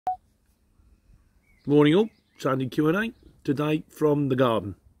Morning all, Sunday Q&A, today from the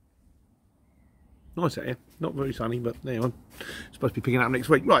garden. Nice out here, not very sunny, but there I'm supposed to be picking up next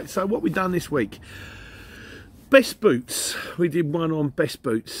week. Right, so what we've done this week. Best boots, we did one on best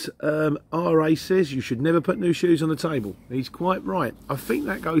boots. RA says you should never put new shoes on the table. He's quite right. I think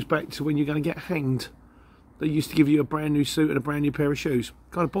that goes back to when you're going to get hanged. They used to give you a brand new suit and a brand new pair of shoes.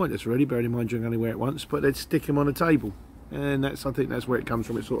 Kind of pointless really, bearing in mind you can only wear it once, but they'd stick them on the table. And I think that's where it comes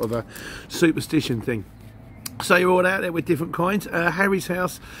from. It's sort of a superstition thing. So you're all out there with different kinds. Harry's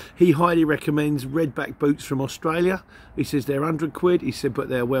house, he highly recommends redback boots from Australia. He says they're 100 quid. He said, but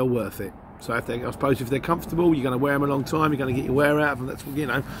they're well worth it. So I suppose if they're comfortable, you're going to wear them a long time. You're going to get your wear out of them. That's, you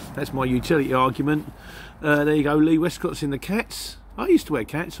know, that's my utility argument. There you go. Lee Westcott's in the Cats. I used to wear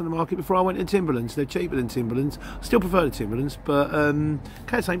Cats on the market before I went to Timberlands. They're cheaper than Timberlands. I still prefer the Timberlands, but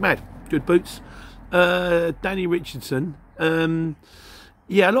Cats ain't bad. Good boots. Danny Richardson.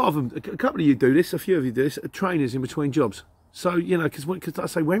 Yeah, a lot of them, a couple of you do this, a few of you do this, are trainers in between jobs. So, you know, because I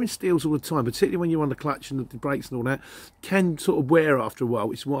say wearing steels all the time, particularly when you're on the clutch and the brakes and all that, can sort of wear after a while,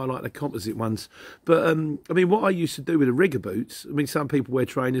 which is why I like the composite ones. But, I mean, what I used to do with the rigger boots, I mean, some people wear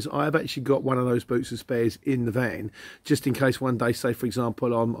trainers. I have actually got one of those boots as spares in the van, just in case one day, say, for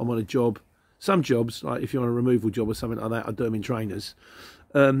example, I'm on a job. Some jobs, like if you're on a removal job or something like that, I do them in trainers.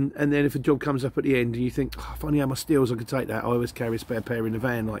 And then if a job comes up at the end and you think, oh, if I only had my steels, I could take that. I always carry a spare pair in the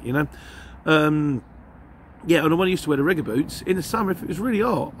van, like, you know. Yeah, and when I used to wear the rigger boots, in the summer, if it was really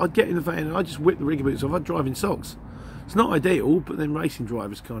hot, I'd get in the van and I'd just whip the rigger boots off. I'd drive in socks. It's not ideal, but then racing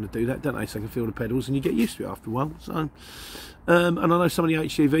drivers kind of do that, don't they? So they can feel the pedals and you get used to it after a while. So, and I know some of the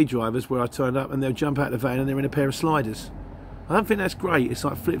HGV drivers where I turned up and they'll jump out of the van and they're in a pair of sliders. I don't think that's great. It's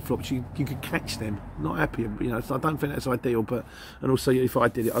like flip-flops. You could catch them. Not happy, you know. So I don't think that's ideal. But and also, if I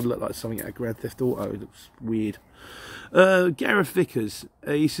did it, I'd look like something out of Grand Theft Auto. It looks weird. Gareth Vickers,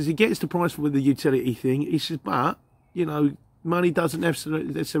 he says he gets the price with the utility thing. He says, but you know, money doesn't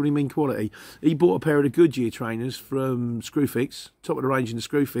necessarily mean quality. He bought a pair of the Goodyear trainers from Screwfix, top of the range in the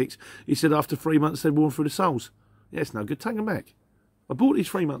Screwfix. He said after 3 months they'd worn through the soles. Yeah, it's no good. Take them back. I bought these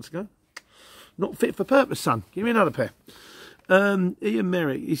 3 months ago. Not fit for purpose, son. Give me another pair. Ian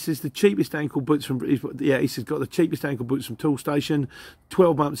Merrick, he says the cheapest ankle boots from, yeah, he says got the cheapest ankle boots from Toolstation,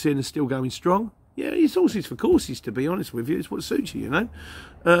 12 months in and still going strong. Yeah, it's horses for courses, to be honest with you. It's what suits you, you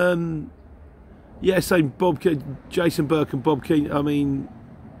know. Yeah, same Jason Burke and Bob Keane, I mean,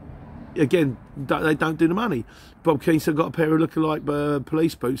 again, they don't do the money. Bob Keane still got a pair of lookalike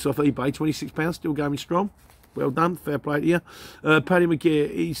police boots off eBay, £26, still going strong. Well done, fair play to you. Paddy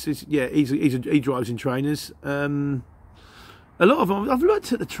McGear, he says, yeah, he drives in trainers. A lot of them, I've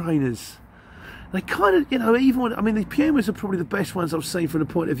looked at the trainers. They kind of, you know, even when, I mean, the Pumas are probably the best ones I've seen from the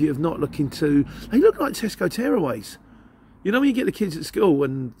point of view of not looking too, they look like Tesco tearaways. You know, when you get the kids at school,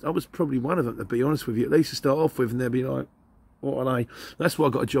 and I was probably one of them, to be honest with you, at least to start off with, and they'll be like, what are they? That's why I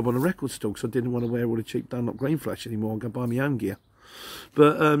got a job on a record store, because I didn't want to wear all the cheap Dunlop Green Flash anymore and go buy my own gear.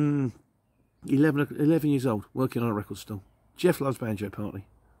 But 11 years old, working on a record store. Jeff loves Banjo Party.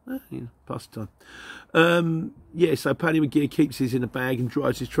 Yeah, pass the time. Yeah, so Paddy McGear keeps his in a bag and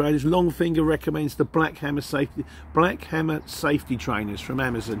drives his trainers. Longfinger recommends the Black Hammer safety trainers from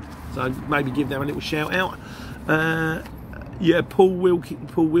Amazon. So maybe give them a little shout out. Yeah, Paul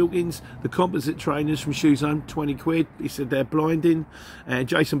Wilkins, the composite trainers from Shoe Zone, 20 quid. He said they're blinding. And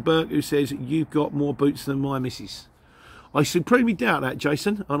Jason Burke, who says you've got more boots than my missus. I supremely doubt that,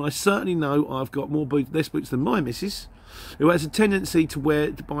 Jason, and I certainly know I've got less boots than my missus, who has a tendency to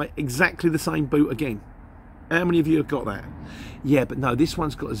buy exactly the same boot again. How many of you have got that? Yeah, but no, this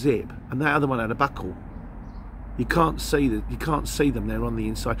one's got a zip, and that other one had a buckle. You can't see that. You can't see them. They're on the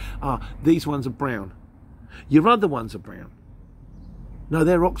inside. Ah, these ones are brown. Your other ones are brown. No,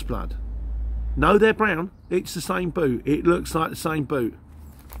 they're oxblood. No, they're brown. It's the same boot. It looks like the same boot.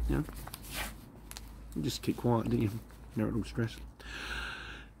 Yeah. You just keep quiet, didn't you? Marital stress.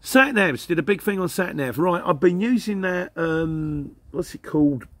 Sat-navs, did a big thing on sat-nav. Right, I've been using that, what's it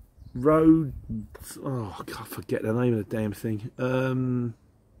called? Road, oh, I can't forget the name of the damn thing.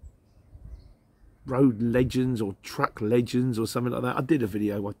 Road Legends or Truck Legends or something like that. I did a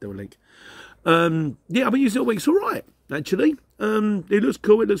video, I'll do a link. Yeah, I've been using it all week. It's all right, actually. It looks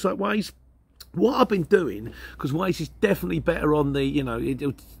cool, it looks like Waze. What I've been doing, because Waze is definitely better on the, you know,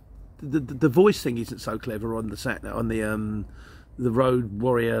 the voice thing isn't so clever on the sat-nav, on the Road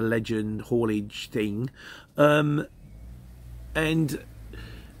Warrior Legend haulage thing, and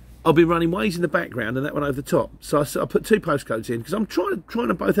I've been running Waze in the background and that one over the top. So I put 2 postcodes in because I'm trying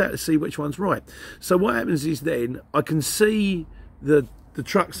them both out to see which one's right. So what happens is then I can see the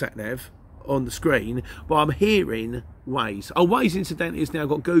truck sat nav on the screen, but I'm hearing Waze. Oh, Waze incidentally has now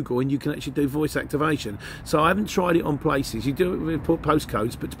got Google, and you can actually do voice activation. So I haven't tried it on places. You do it with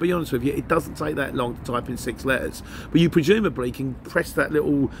postcodes, but to be honest with you, it doesn't take that long to type in 6 letters. But you presumably can press that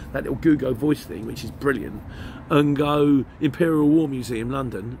little Google voice thing, which is brilliant, and go Imperial War Museum,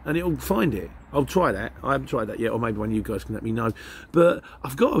 London, and it'll find it. I'll try that. I haven't tried that yet, or maybe one of you guys can let me know. But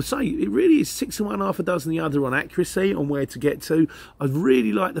I've got to say, it really is 6 and 1, half a dozen the other on accuracy, on where to get to. I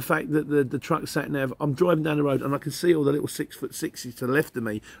really like the fact that the truck sat nav, I'm driving down the road and I can see all the little 6'6" to the left of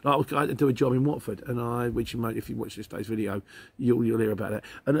me. Like I had to do a job in Watford, and which you might, if you watch this day's video, you'll hear about it.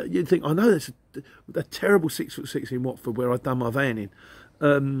 And you'd think, I know there's a terrible 6'6" in Watford where I've done my van in.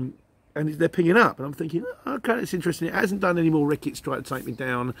 And they're pinging up, and I'm thinking, okay, that's interesting. It hasn't done any more rickets try to take me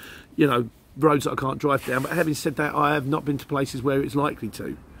down, you know, roads that I can't drive down. But having said that, I have not been to places where it's likely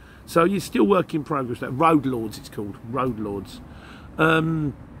to. So you're still work in progress. That Road Lords, it's called Road Lords.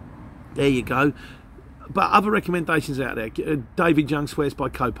 There you go. But other recommendations out there. David Young swears by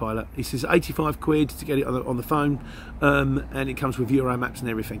Copilot. He says 85 quid to get it on the phone, and it comes with Euro maps and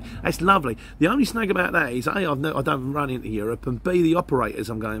everything. That's lovely. The only snag about that is, A, I don't run into Europe, and B, the operators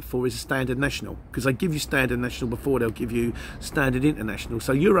I'm going for is a standard national, because they give you standard national before they'll give you standard international.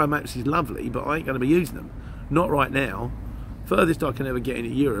 So Euro maps is lovely, but I ain't going to be using them. Not right now. Furthest I can ever get into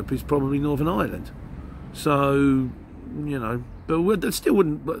Europe is probably Northern Ireland. So, you know, but that still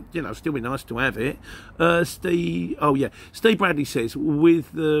wouldn't, but you know, still be nice to have it. Steve Bradley says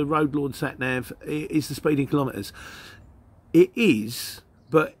with the Road Lord sat nav, is the speed in kilometres. It is,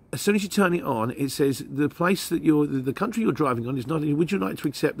 but as soon as you turn it on, it says the place that the country you're driving on is not. Would you like to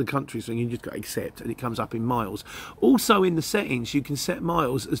accept the country? So you just got accept, and it comes up in miles. Also in the settings, you can set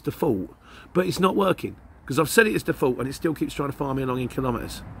miles as default, but it's not working because I've set it as default, and it still keeps trying to fire me along in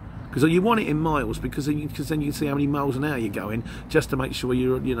kilometres. Because you want it in miles, because then you can see how many miles an hour you're going, just to make sure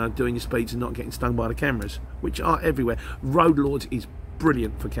you're, you know, doing your speeds and not getting stung by the cameras, which are everywhere. Road Lords is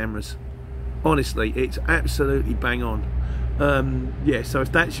brilliant for cameras. Honestly, it's absolutely bang on. Yeah, so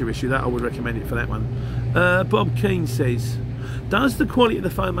if that's your issue, that I would recommend it for that one. Bob Keane says, does the quality of the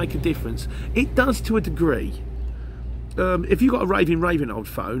phone make a difference? It does to a degree. If you've got a raving old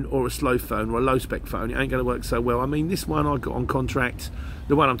phone, or a slow phone, or a low spec phone, it ain't going to work so well. I mean, this one I got on contract,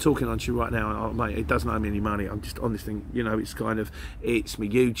 the one I'm talking on to you right now, mate, it doesn't owe me any money. I'm just on this thing, you know, it's kind of, it's my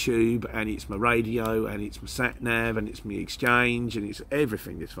YouTube, and it's my radio, and it's my sat nav, and it's my exchange, and it's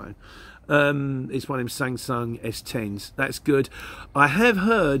everything, this phone. It's one of them Samsung S10s. That's good. I have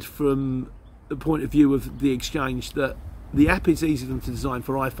heard from the point of view of the exchange that the app is easier to design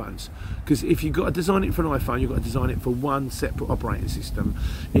for iPhones, because if you've got to design it for an iPhone, you've got to design it for one separate operating system.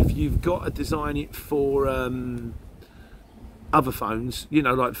 If you've got to design it for other phones, you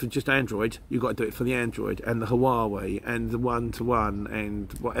know, like for just Android, you've got to do it for the Android and the Huawei and the one-to-one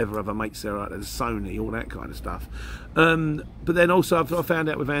and whatever other mates there are, there's Sony, all that kind of stuff. But then also I've found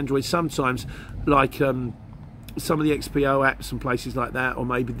out with Android sometimes, like some of the XPO apps and places like that, or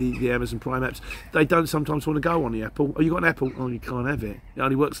maybe the Amazon Prime apps, they don't sometimes want to go on the Apple. Oh, you got an Apple? Oh, you can't have it. It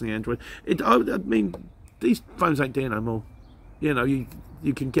only works on the Android. I mean, these phones ain't dear no more. You know, you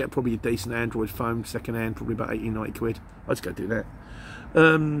can get probably a decent Android phone second hand, probably about 80, 90 quid. I just go do that.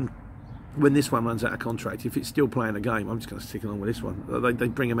 When this one runs out of contract, if it's still playing a game, I'm just going to stick along with this one. They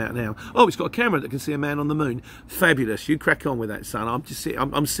bring them out now. Oh, it's got a camera that can see a man on the moon. Fabulous. You crack on with that, son. I'm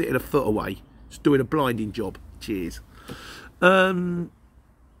sitting a foot away, just doing a blinding job. Cheers. Right,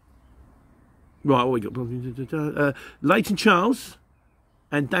 what we got? Leighton Charles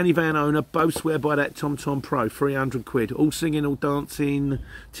and Danny Van Owner both swear by that TomTom Pro, 300 quid. All singing, all dancing,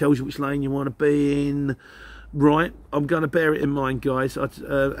 tells you which lane you want to be in. Right, I'm going to bear it in mind, guys.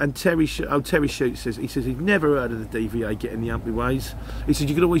 And Terry Shute says, he says he'd never heard of the DVA getting the umpy ways. He said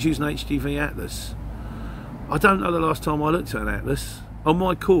you could always use an HGV Atlas. I don't know the last time I looked at an Atlas. On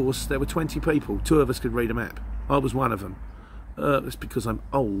my course, there were 20 people. 2 of us could read a map. I was one of them. That's because I'm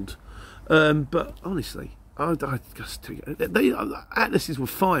old. But honestly, Atlases were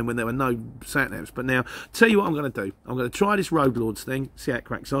fine when there were no sat-navs. But now, tell you what I'm going to do. I'm going to try this Road Lords thing, see how it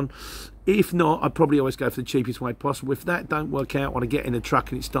cracks on. If not, I'd probably always go for the cheapest way possible. If that don't work out, when I get in the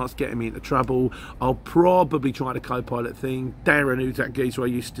truck and it starts getting me into trouble, I'll probably try the Copilot thing. Darren, who's that geezer I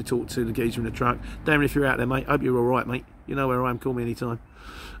used to talk to, the geezer in the truck. Darren, if you're out there, mate, hope you're all right, mate. You know where I am, call me anytime.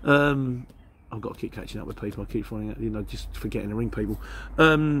 I've got to keep catching up with people. I keep finding out, you know, just forgetting to ring people.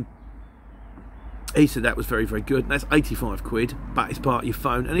 He said that was very, very good. And that's 85 quid, but it's part of your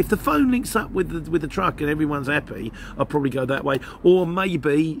phone. And if the phone links up with the truck and everyone's happy, I'll probably go that way. Or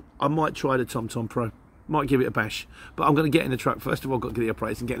maybe I might try the TomTom Pro. might give it a bash, but I'm going to get in the truck. First of all, I've got to get the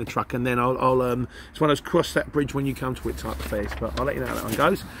operator and get in the truck, and then I'll it's one of those cross that bridge when you come to it type affairs, but I'll let you know how that one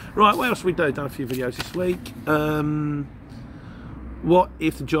goes. Right, what else have we done a few videos this week. What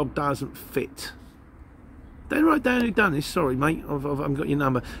if the job doesn't fit? Don't write down who done this, sorry mate, I haven't got your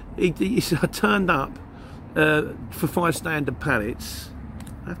number. He said I turned up for 5 standard pallets.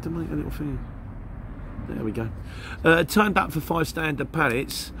 I have to make a little thing. There we go. Turned up for 5 standard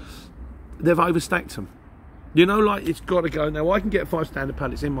pallets. They've overstacked them. You know, like, it's got to go. Now, I can get 5 standard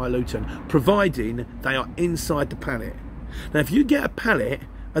pallets in my Luton, providing they are inside the pallet. Now, if you get a pallet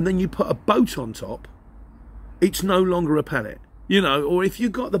and then you put a boat on top, it's no longer a pallet. You know, or if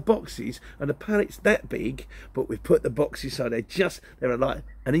you've got the boxes and the pallet's that big, but we've put the boxes so they're like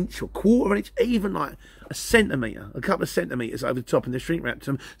an inch or quarter of an inch, even like a centimetre, a couple of centimetres over the top, and they shrink wrapped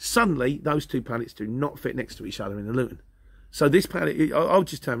them, suddenly those 2 pallets do not fit next to each other in the Luton. So this pallet, I'll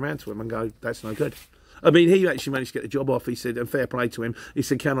just turn around to him and go, that's no good. I mean, he actually managed to get the job off. He said, and fair play to him, he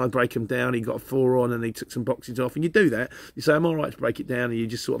said, can I break them down? He got 4 on and he took some boxes off. And you do that. You say, I'm all right to break it down, and you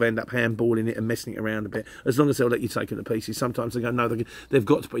just sort of end up handballing it and messing it around a bit. As long as they'll let you take them to pieces. Sometimes they go, no, they've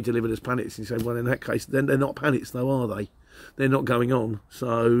got to be delivered as pallets. And you say, well, in that case, then they're not pallets though, are they? They're not going on.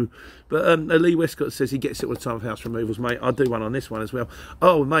 So, but Lee Westcott says he gets it all the time of house removals, mate. I'll do one on this one as well.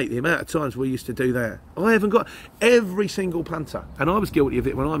 Oh, mate, the amount of times we used to do that. I haven't got every single punter, and I was guilty of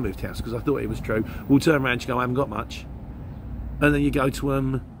it when I moved house because I thought it was true. We'll turn around and you go, I haven't got much. And then you go to,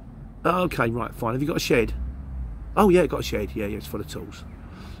 oh, okay, right, fine. Have you got a shed? Oh, yeah, got a shed. Yeah, it's full of tools.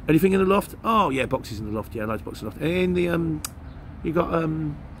 Anything in the loft? Oh, yeah, boxes in the loft. Yeah, loads of boxes in the loft. In the, you got,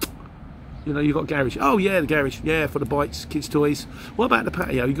 you know, you've got garage. Oh, yeah, the garage. Yeah, for the bikes, kids' toys. What about the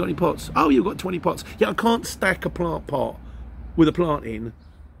patio? You got any pots? Oh, you've got 20 pots. Yeah, I can't stack a plant pot with a plant in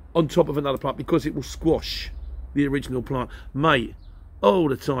on top of another plant because it will squash the original plant. Mate, all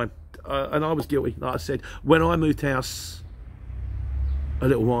the time. And I was guilty, like I said. When I moved house a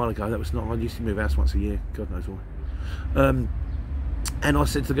little while ago, that was not, I used to move house once a year. God knows why. And I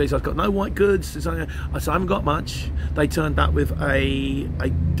said to the guys, I've got no white goods. I said, I haven't got much. They turned up with like a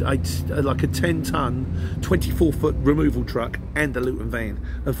 10-ton, 24-foot removal truck and a Luton van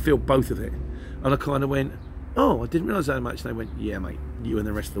and filled both of it. And I kind of went, oh, I didn't realise how much. And they went, yeah, mate, you and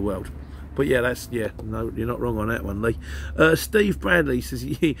the rest of the world. But yeah, no, you're not wrong on that one, Lee. Steve Bradley says,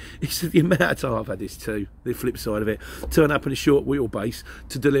 he said the amount of time I've had this too, the flip side of it, turn up in a short wheelbase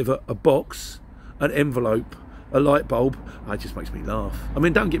to deliver a box, an envelope, a light bulb. It just makes me laugh. I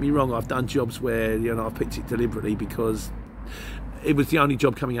mean, don't get me wrong, I've done jobs where, you know, I've picked it deliberately because it was the only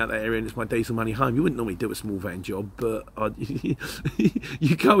job coming out that area and it's my diesel money home. You wouldn't normally do a small van job, but you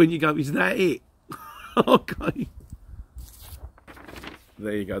go and you go, is that it? Okay.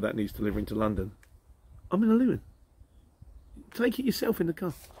 There you go, that needs delivering to London. I'm in a Luton. Take it yourself in the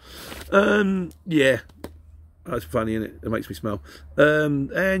car. Yeah. That's funny, isn't it? It makes me smell.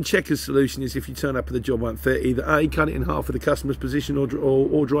 And Checker's solution is if you turn up and the job won't fit, either A, cut it in half for the customer's position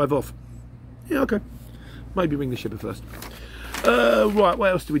or drive off. Yeah, okay. Maybe ring the shipper first. Right, what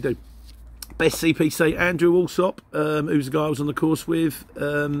else do we do? Best CPC, Andrew Alsop, who's the guy I was on the course with.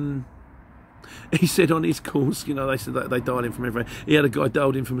 He said on his course, you know, they said that they dialed in from everywhere. He had a guy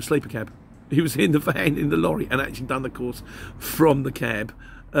dialed in from a sleeper cab. He was in the van, in the lorry, and actually done the course from the cab.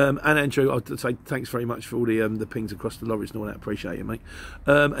 And Andrew, I'd say thanks very much for all the pings across the lorries and all that. Appreciate it, mate.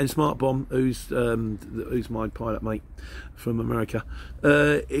 And Smart Bomb, who's my pilot mate from America,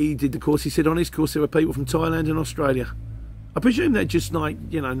 he did the course. He said on his course there were people from Thailand and Australia. I presume they're just like,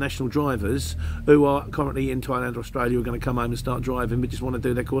 you know, national drivers who are currently in Thailand or Australia who are going to come home and start driving but just want to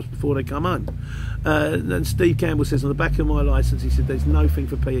do their course before they come home. And Steve Campbell says on the back of my licence, he said there's nothing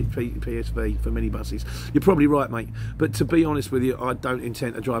for PSV for minibuses. You're probably right, mate, but to be honest with you, I don't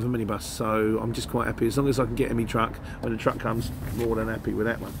intend to drive a minibus, so I'm just quite happy as long as I can get in my truck when the truck comes. More than happy with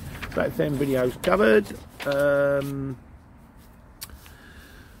that one. So that's 10 videos covered.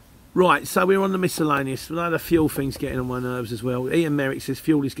 Right, so we're on the miscellaneous. The fuel thing's getting on my nerves as well. Ian Merrick says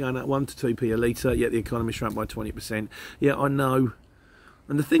fuel is going up 1 to 2p a litre, yet the economy shrunk by 20%. Yeah, I know.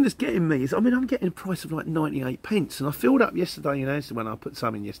 And the thing that's getting me is, I mean, I'm getting a price of like 98 pence, and I filled up yesterday in Asda when I put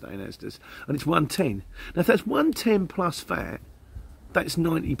some in yesterday in Asda's, and it's 110. Now, if that's 110 plus VAT, that's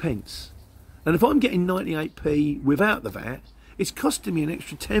 90 pence. And if I'm getting 98p without the VAT, it's costing me an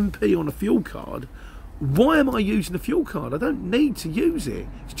extra 10p on a fuel card. Why am I using the fuel card? I don't need to use it.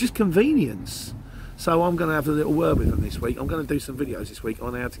 It's just convenience. So I'm going to have a little word with them this week. I'm going to do some videos this week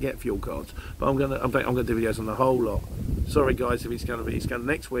on how to get fuel cards, but I'm going to do videos on the whole lot. Sorry guys, if it's going to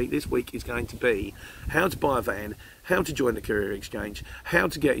next week. This week is going to be how to buy a van, how to join the courier exchange, how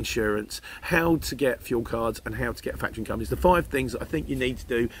to get insurance, how to get fuel cards, and how to get factoring companies. The 5 things that I think you need to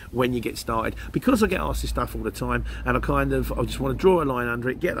do when you get started. Because I get asked this stuff all the time, and I just want to draw a line under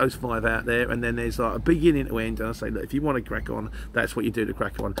it, get those 5 out there, and then there's like a beginning to end, and I say, look, if you want to crack on, that's what you do to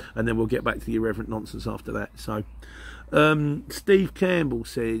crack on, and then we'll get back to the irreverent nonsense after that. So Steve Campbell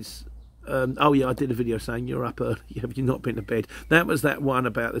says, oh yeah, I did a video saying you're up early, have you not been to bed? That was that one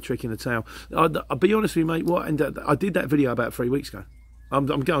about the trick in the tail. I'll be honest with you, mate, I did that video about 3 weeks ago. I'm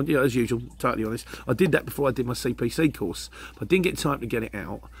going, you know, as usual, totally honest. I did that before I did my CPC course. I didn't get time to get it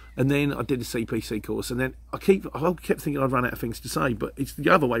out, and then I did the CPC course, and then I kept thinking I'd run out of things to say, but it's the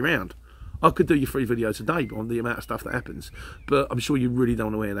other way round. I could do you 3 videos a day on the amount of stuff that happens, but I'm sure you really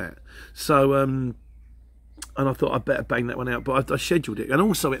don't want to hear that. So, and I thought I'd better bang that one out, but I scheduled it, and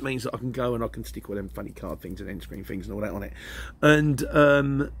also it means that I can go and I can stick all them funny card things and end screen things and all that on it. And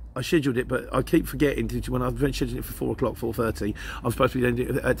I scheduled it, but I keep forgetting when I've been scheduling it for 4 o'clock, 4:30. I'm supposed to be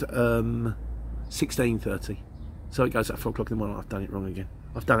ending it at 16:30, so it goes at 4 o'clock in the morning. I've done it wrong again.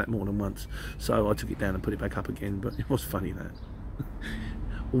 I've done it more than once, so I took it down and put it back up again. But it was funny that.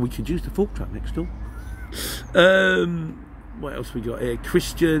 Or we could use the fork truck next door. What else we got here?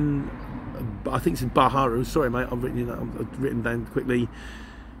 Christian, I think it's in Baharu. Sorry, mate, I've written down quickly.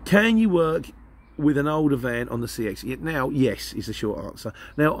 Can you work with an older van on the CX? Now, yes, is the short answer.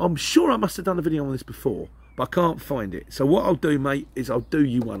 Now, I'm sure I must have done a video on this before, but I can't find it. So what I'll do, mate, is I'll do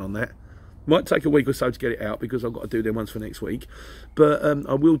you one on that. Might take a week or so to get it out because I've got to do them ones for next week, but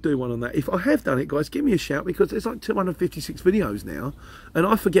I will do one on that. If I have done it, guys, give me a shout, because there's like 256 videos now, and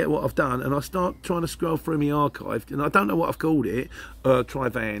I forget what I've done, and I start trying to scroll through my archive, and I don't know what I've called it. Try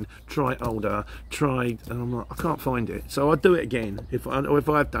van, try older, and I'm like, I can't find it, so I'll do it again. If I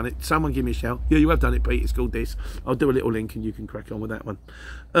have done it, someone give me a shout. Yeah, you have done it, Pete. It's called this. I'll do a little link, and you can crack on with that one.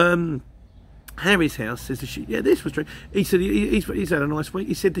 Harry's house says the ship. Yeah, this was true. He said he's had a nice week.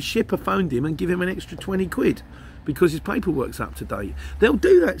 He said the shipper phoned him and give him an extra 20 quid because his paperwork's up to date. They'll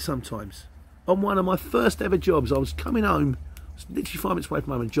do that sometimes. On one of my first ever jobs, I was coming home, I was literally 5 minutes away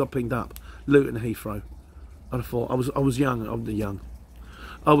from home, and job pinged up, Luton Heathrow. And I thought, I was young.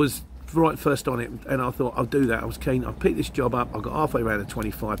 I was right first on it, and I thought I'll do that. I was keen. I picked this job up. I got halfway around at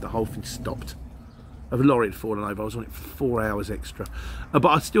 25. The whole thing stopped. A lorry had fallen over. I was on it for 4 hours extra, but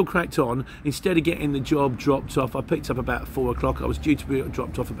I still cracked on. Instead of getting the job dropped off, I picked up about 4 o'clock. I was due to be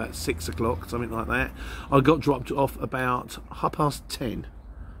dropped off about 6 o'clock, something like that. I got dropped off about 10:30,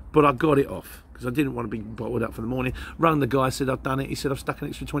 but I got it off because I didn't want to be bottled up for the morning. Rang the guy, said I've done it. He said I've stuck an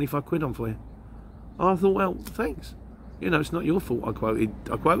extra 25 quid on for you. I thought, well, thanks. You know, it's not your fault. I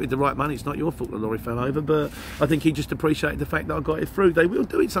quoted the right money. It's not your fault the lorry fell over, but I think he just appreciated the fact that I got it through. They will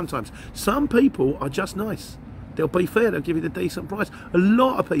do it sometimes. Some people are just nice. They'll be fair. They'll give you the decent price. A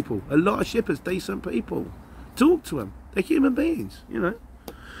lot of people, a lot of shippers, decent people. Talk to them. They're human beings, you know.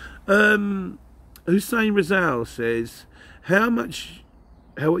 Hussein Rizal says, he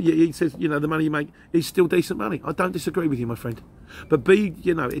says, you know, the money you make is still decent money. I don't disagree with you, my friend. But B,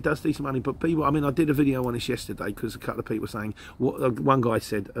 you know, it does decent money. But B, I mean, I did a video on this yesterday because a couple of people were saying, one guy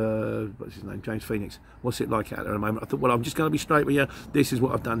said, what's his name, James Phoenix, what's it like out there at the moment? I thought, well, I'm just going to be straight with you. This is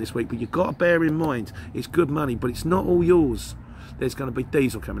what I've done this week. But you've got to bear in mind, it's good money, but it's not all yours. There's going to be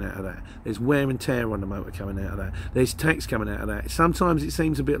diesel coming out of that. There's wear and tear on the motor coming out of that. There's tax coming out of that. Sometimes it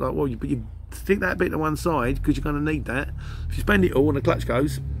seems a bit like, well, but you stick that bit to one side because you're going to need that. If you spend it all and the clutch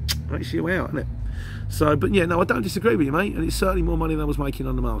goes, makes you out, isn't it? So, but yeah, no, I don't disagree with you, mate. And it's certainly more money than I was making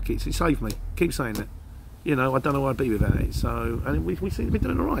on the market. So it saved me. Keep saying that. You know, I don't know where I'd be without it. So, and we seem to be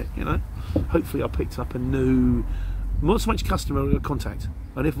doing all right, you know. Hopefully I picked up a new, not so much customer contact.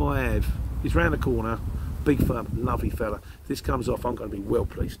 And if I have, it's round the corner. Big firm, lovely fella. If this comes off, I'm going to be well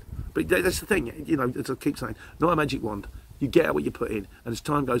pleased. But that's the thing, you know, as I keep saying, not a magic wand. You get out what you put in, and as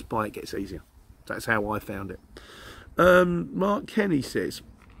time goes by, it gets easier. That's how I found it. Mark Kenny says,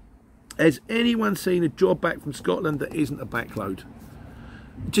 has anyone seen a job back from Scotland that isn't a backload?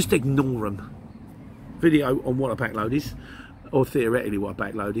 Just ignore them. Video on what a backload is, or theoretically what a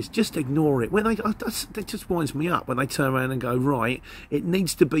backload is, just ignore it. When that just winds me up when they turn around and go, right, it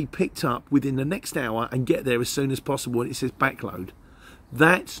needs to be picked up within the next hour and get there as soon as possible, and it says backload.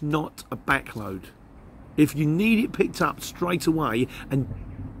 That's not a backload. If you need it picked up straight away and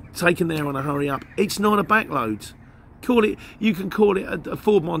taken there on a hurry up, it's not a backload. You can call it a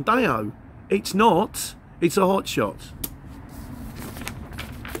Ford Mondeo. It's not. It's a hot shot.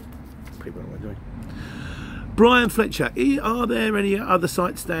 People know what they're doing. Brian Fletcher, are there any other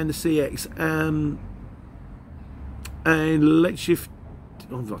sites than the CX? And let's shift.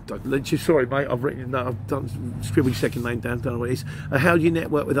 Sorry, mate. I've written. No, I've done scribbled your second name down. Don't know what it is. How do you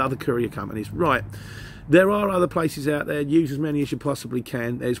network with other courier companies? Right. There are other places out there. Use as many as you possibly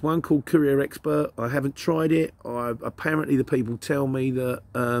can. There's one called Courier Expert. I haven't tried it. Apparently, the people tell me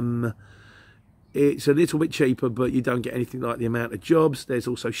that it's a little bit cheaper, but you don't get anything like the amount of jobs. There's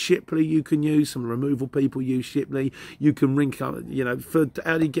also Shipley you can use. Some removal people use Shipley. You can ring, you know, for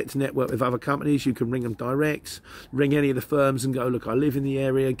how do you get to network with other companies? You can ring them direct, ring any of the firms and go, look, I live in the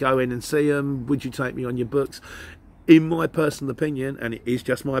area, go in and see them. Would you take me on your books? In my personal opinion, and it is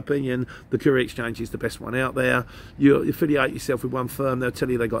just my opinion, the Courier Exchange is the best one out there. You affiliate yourself with one firm, they'll tell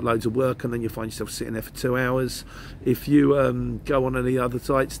you they got loads of work, and then you find yourself sitting there for 2 hours. If you go on any other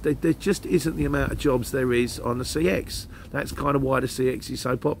sites, there just isn't the amount of jobs there is on the CX. That's kind of why the CX is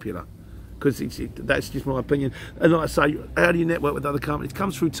so popular, because that's just my opinion. And like I say, how do you network with other companies? It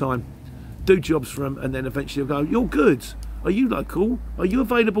comes through time. Do jobs for them, and then eventually you'll go, you're good. Are you local? Are you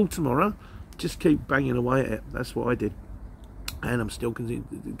available tomorrow? Just keep banging away at it. That's what I did, and I'm still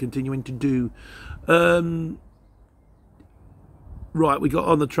continuing to do. Right, we got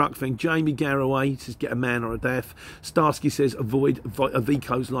on the truck thing. Jamie Garraway says get a man or a deaf. Starsky says avoid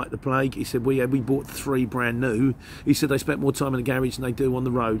Avicos like the plague. He said we bought 3 brand new. He said they spent more time in the garage than they do on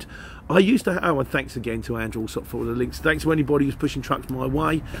the road. I used to. Oh, and thanks again to Andrew Allsop for all the links. Thanks to anybody who's pushing trucks my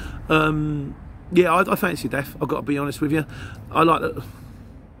way. Yeah, I fancy deaf. I've got to be honest with you. I like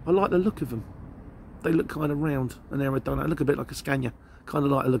the look of them. They look kind of round and aerodynamic. They look a bit like a Scania. Kind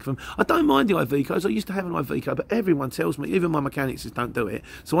of like the look of them. I don't mind the Ivecos. I used to have an Iveco, but everyone tells me, even my mechanics says don't do it.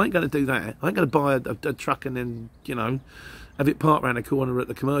 So I ain't going to do that. I ain't going to buy a truck and then, you know, have it parked around the corner at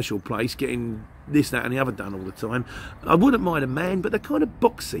the commercial place, getting this, that and the other done all the time. I wouldn't mind a man, but they're kind of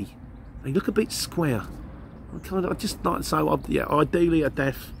boxy. They look a bit square. I just like, so yeah, ideally a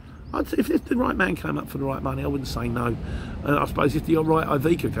deaf. If the right man came up for the right money, I wouldn't say no. And I suppose if the right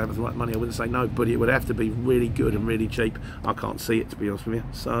Iveco came up for the right money, I wouldn't say no. But it would have to be really good and really cheap. I can't see it, to be honest with you.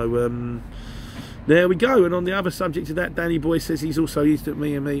 So there we go. And on the other subject of that, Danny Boy says he's also used to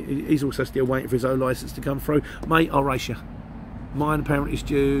me. He's also still waiting for his own licence to come through. Mate, I'll race you. Mine apparently is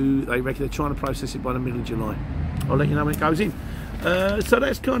due. They reckon they're trying to process it by the middle of July. I'll let you know when it goes in. So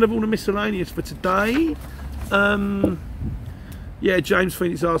that's kind of all the miscellaneous for today. Yeah, James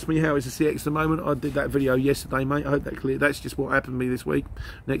Phoenix asked me how is the CX at the moment. I did that video yesterday, mate. I hope that clear. That's just what happened to me this week.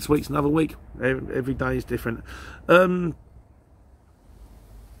 Next week's another week. Every day is different.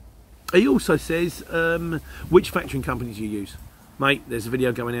 He also says which factoring companies you use. Mate, there's a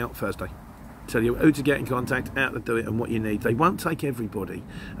video going out Thursday. Tell you who to get in contact, how to do it, and what you need. They won't take everybody.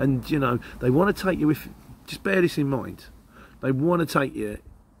 And, you know, they want to take you if... Just bear this in mind. They want to take you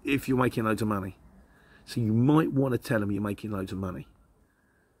if you're making loads of money. So you might want to tell them you're making loads of money.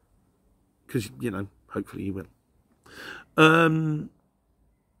 Because, you know, hopefully you will. Oh,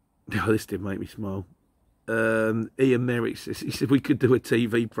 this did make me smile. Ian Merrick says, he said we could do a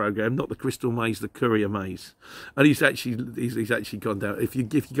TV program, not the Crystal Maze, the Courier Maze. And he's actually gone down. If you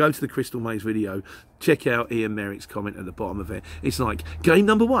go to the Crystal Maze video, check out Ian Merrick's comment at the bottom of it. It's like game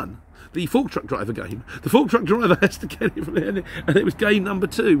number 1, the fork truck driver game. The fork truck driver has to get it from there, and it was game number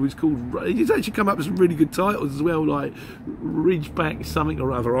 2. It was called. He's actually come up with some really good titles as well, like Ridgeback something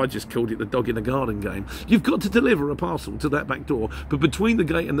or other. I just called it the dog in the garden game. You've got to deliver a parcel to that back door, but between the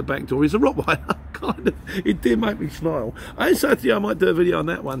gate and the back door is a Rottweiler. Kind of, it did make me smile. I might do a video on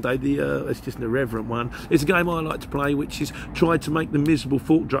that one day. It's just an irreverent one. It's a game I like to play, which is try to make the miserable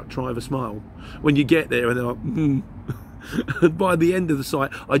fork truck driver smile when you get there, and they're like, And by the end of the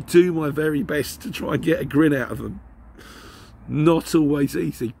site, I do my very best to try and get a grin out of them. Not always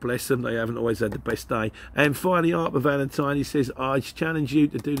easy, bless them, they haven't always had the best day. And finally, Art of Valentine, he says, I challenge you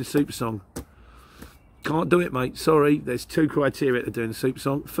to do the Super Song. Can't do it, mate, sorry. There's 2 criteria to doing the Super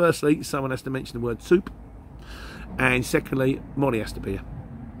Song. Firstly, someone has to mention the word soup. And secondly, Molly has to be here.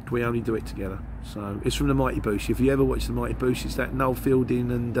 We only do it together. So it's from the Mighty Boosh. If you ever watch the Mighty Boosh, it's that Noel Fielding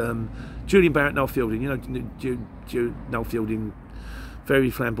and Julian Barrett, Noel Fielding. You know, Noel Fielding,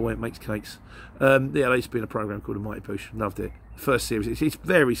 very flamboyant, makes cakes. Yeah, they used to be in a program called the Mighty Boosh. Loved it. First series, it's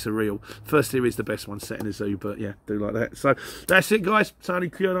very surreal. First series is the best one, set in a zoo, but yeah, do like that. So that's it, guys. Tony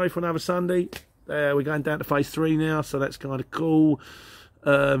Q&A for another Sunday. We're going down to phase 3 now, so that's kind of cool.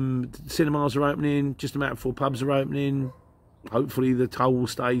 Cinemas are opening, just a matter before pubs are opening. Hopefully the toll will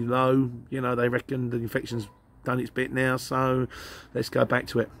stay low. You know, they reckon the infection's done its bit now, so let's go back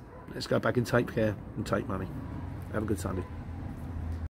to it. Let's go back and take care and take money. Have a good Sunday.